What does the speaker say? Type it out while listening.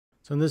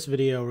So in this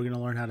video, we're going to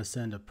learn how to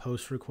send a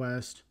post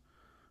request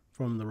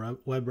from the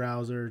web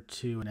browser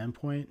to an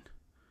endpoint.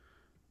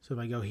 So if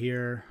I go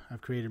here,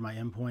 I've created my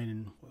endpoint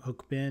in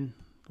Hookbin.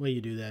 The way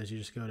you do that is you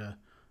just go to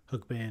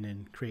Hookbin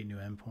and create new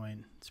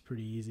endpoint. It's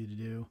pretty easy to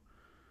do.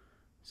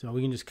 So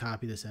we can just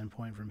copy this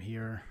endpoint from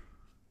here,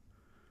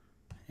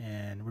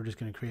 and we're just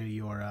going to create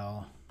a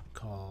URL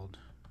called,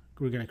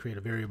 we're going to create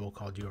a variable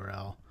called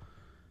URL,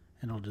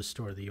 and it'll just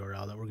store the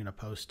URL that we're going to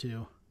post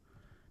to.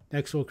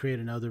 Next, we'll create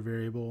another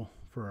variable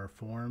for our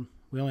form.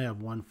 We only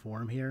have one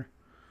form here,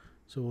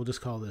 so we'll just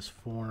call this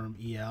form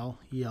EL.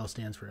 EL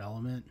stands for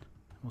element.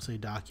 We'll say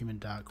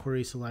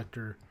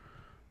document.querySelector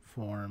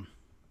form.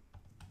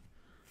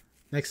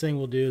 Next thing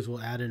we'll do is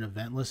we'll add an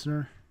event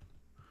listener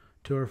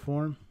to our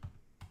form,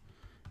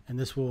 and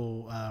this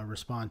will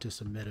respond to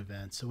submit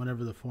events. So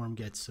whenever the form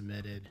gets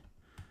submitted,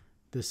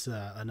 this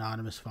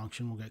anonymous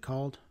function will get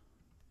called.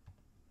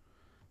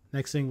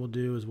 Next thing we'll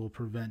do is we'll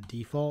prevent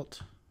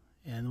default.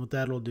 And what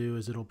that'll do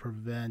is it'll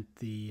prevent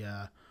the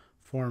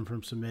form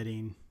from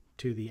submitting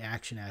to the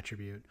action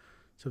attribute.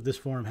 So if this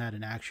form had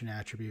an action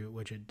attribute,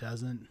 which it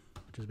doesn't,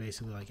 which is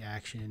basically like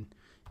action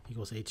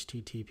equals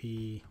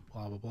HTTP,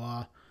 blah, blah,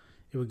 blah,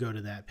 it would go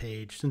to that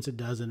page. Since it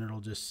doesn't,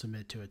 it'll just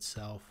submit to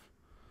itself.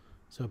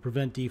 So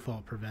prevent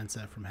default prevents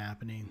that from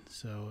happening.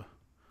 So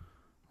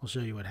I'll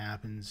show you what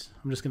happens.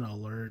 I'm just going to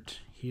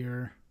alert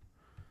here.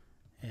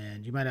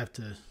 And you might have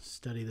to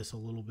study this a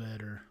little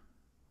bit or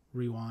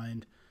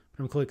rewind.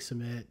 But I'm going to click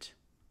submit.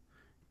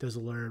 It does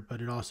alert, but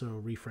it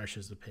also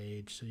refreshes the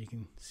page. So you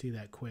can see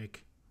that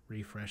quick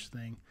refresh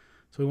thing.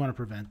 So we want to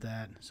prevent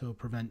that. So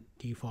prevent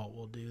default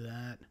will do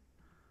that.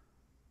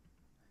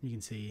 You can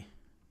see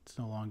it's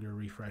no longer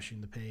refreshing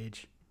the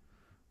page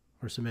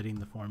or submitting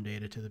the form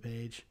data to the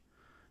page.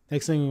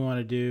 Next thing we want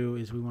to do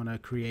is we want to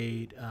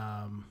create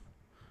a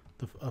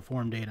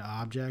form data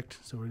object.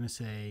 So we're going to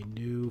say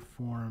new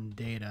form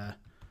data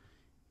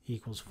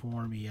equals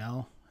form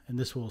EL. And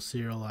this will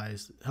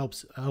serialize, help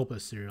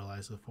us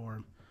serialize the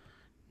form.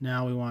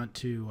 Now we want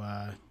to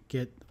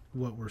get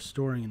what we're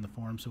storing in the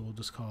form, so we'll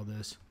just call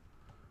this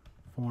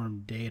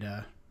form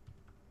data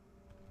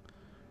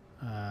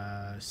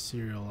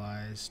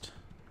serialized,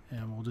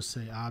 and we'll just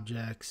say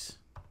objects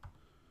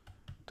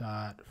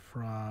dot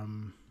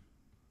from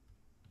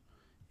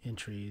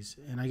entries.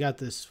 And I got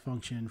this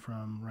function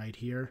from right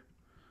here,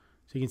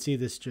 so you can see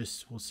this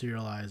just will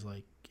serialize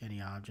like any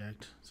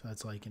object. So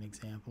that's like an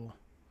example.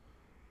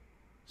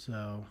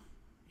 So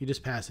you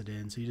just pass it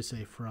in. So you just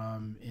say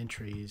from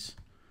entries,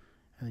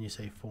 and then you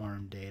say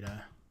form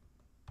data.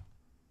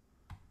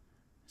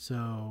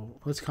 So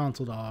let's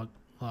console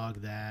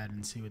log that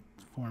and see what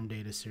form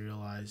data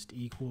serialized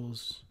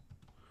equals,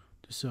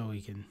 just so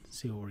we can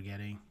see what we're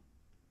getting.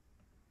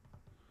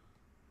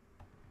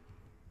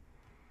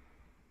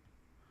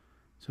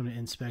 So I'm going to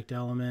inspect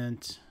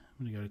element.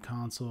 I'm going to go to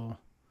console,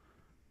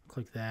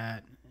 click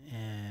that,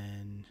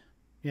 and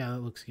yeah, that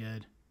looks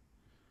good.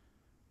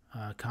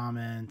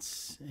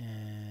 Comments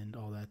and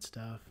all that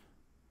stuff.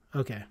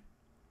 Okay,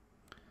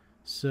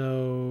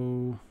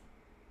 so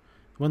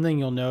one thing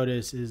you'll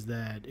notice is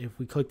that if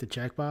we click the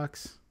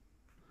checkbox,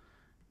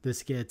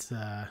 this gets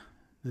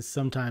this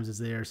sometimes is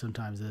there,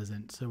 sometimes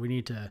isn't. So we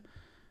need to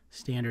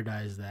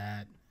standardize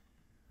that.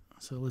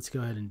 So let's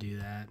go ahead and do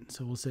that.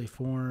 So we'll say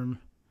form.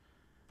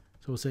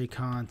 So we'll say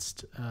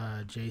const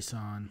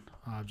JSON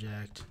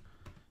object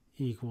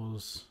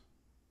equals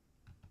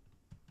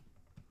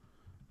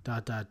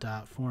dot dot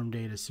dot form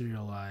data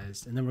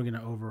serialized, and then we're going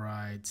to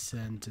override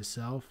send to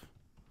self,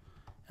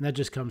 and that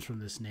just comes from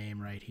this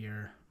name right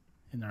here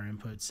in our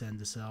input, send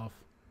to self.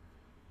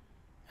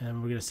 And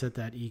then we're going to set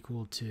that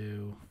equal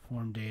to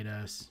form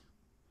data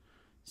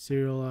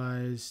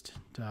serialized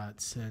dot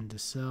send to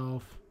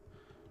self.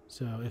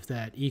 So if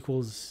that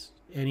equals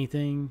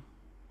anything,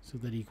 so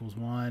that equals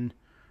 1,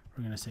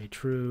 we're going to say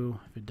true.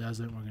 If it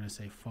doesn't, we're going to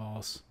say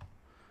false.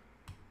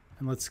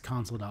 And let's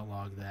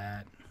console.log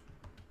that.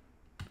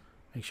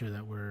 Make sure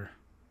that we're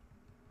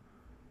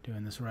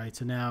doing this right.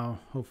 So now,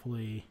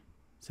 hopefully,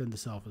 send to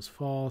self is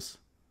false,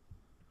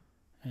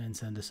 and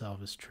send to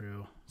self is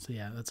true. So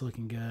yeah, that's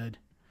looking good.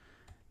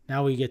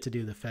 Now we get to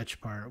do the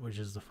fetch part, which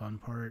is the fun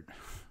part.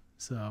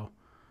 So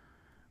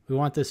we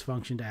want this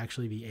function to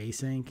actually be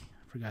async.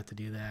 Forgot to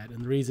do that.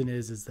 And the reason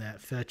is that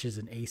fetch is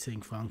an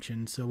async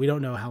function, so we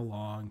don't know how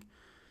long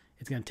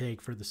it's going to take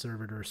for the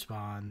server to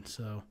respond.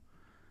 So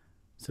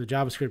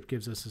JavaScript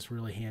gives us this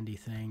really handy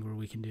thing where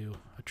we can do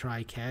a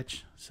try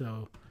catch.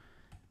 So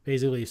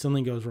basically if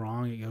something goes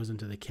wrong, it goes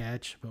into the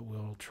catch, but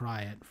we'll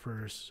try it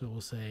first. So we'll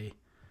say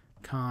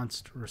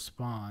const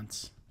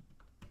response,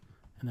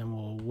 and then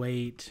we'll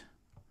wait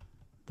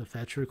the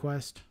fetch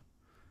request.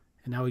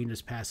 And now we can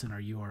just pass in our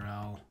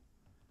URL.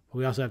 But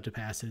we also have to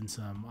pass in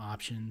some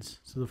options.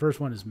 So the first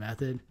one is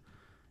method,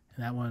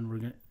 and that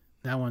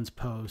one's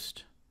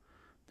post.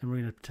 Then we're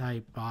going to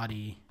type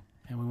body,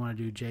 and we want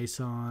to do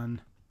JSON.stringify,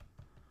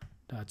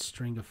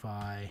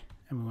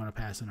 and we want to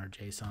pass in our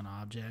JSON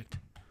object.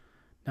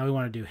 Now we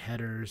want to do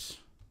headers,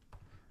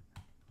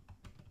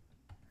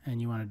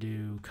 and you want to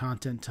do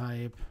content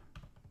type,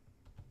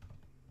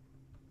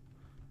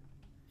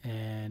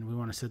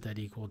 want to set that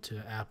equal to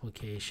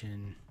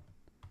application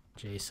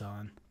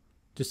JSON,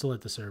 just to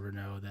let the server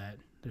know that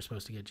they're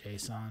supposed to get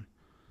JSON.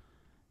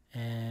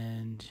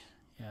 And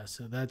yeah,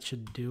 so that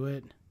should do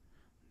it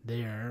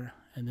there.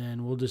 And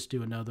then we'll just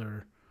do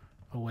another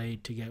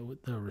await to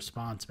get the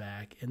response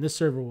back. And this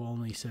server will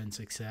only send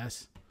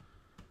success.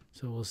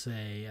 So we'll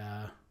say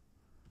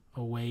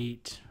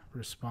await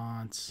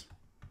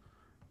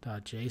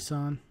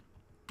response.json.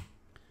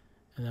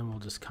 And then we'll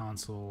just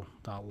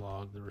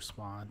console.log the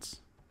response.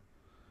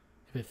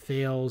 If it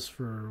fails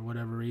for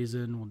whatever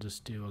reason, we'll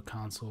just do a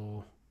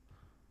console.error.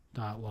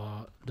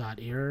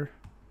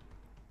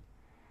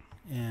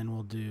 And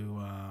we'll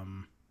do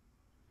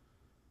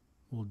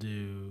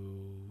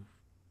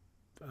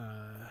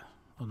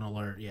an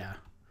alert. Yeah,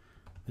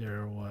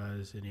 there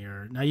was an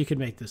error. Now you can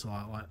make this a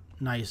lot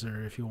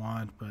nicer if you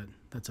want, but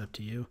that's up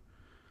to you.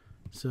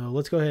 So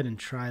let's go ahead and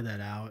try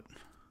that out.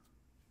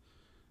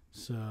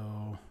 So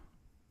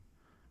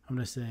I'm going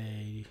to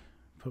say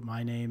put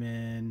my name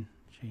in,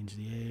 change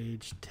the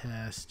age,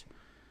 test,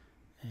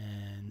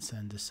 and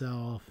send to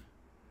self.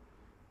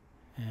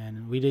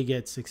 And we did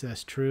get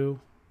success true.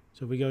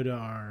 So if we go to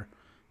our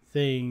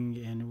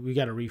thing, and we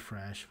got to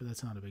refresh, but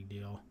that's not a big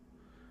deal.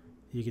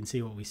 You can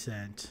see what we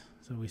sent.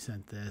 So we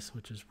sent this,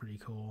 which is pretty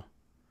cool.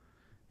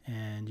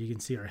 And you can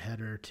see our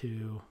header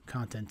to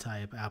content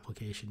type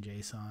application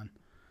JSON.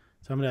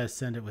 So I'm going to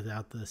send it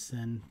without the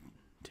send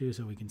to,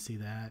 so we can see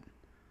that.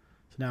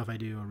 So now if I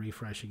do a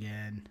refresh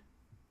again,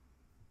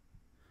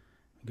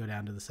 go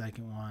down to the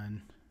second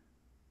one.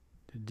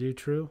 Did it do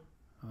true?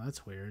 Oh,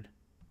 that's weird.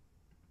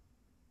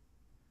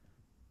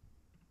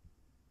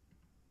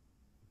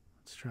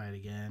 Let's try it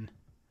again.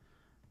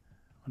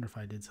 Wonder if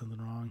I did something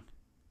wrong.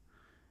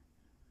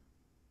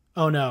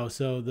 Oh no,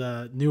 so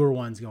the newer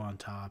ones go on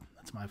top.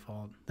 That's my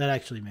fault. That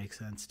actually makes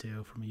sense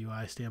too from a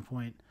UI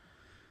standpoint.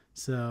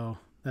 So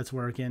that's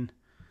working.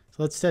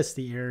 So let's test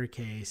the error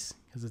case,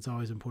 because it's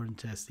always important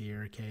to test the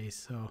error case.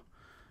 So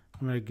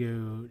I'm going to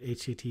go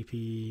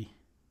http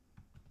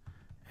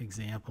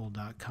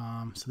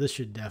example.com. So this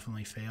should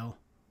definitely fail.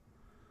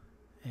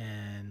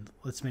 And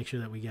let's make sure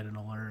that we get an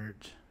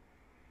alert.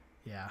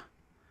 Yeah.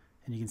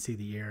 And you can see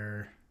the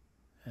error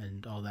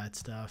and all that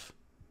stuff.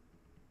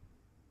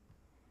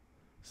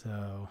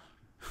 So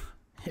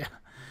yeah,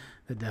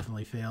 that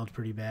definitely failed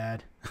pretty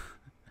bad.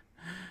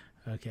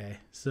 Okay,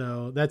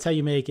 so that's how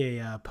you make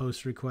a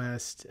post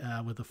request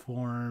with a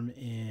form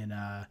in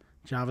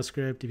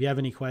JavaScript. If you have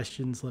any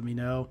questions, let me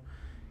know,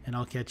 and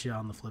I'll catch you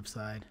on the flip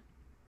side.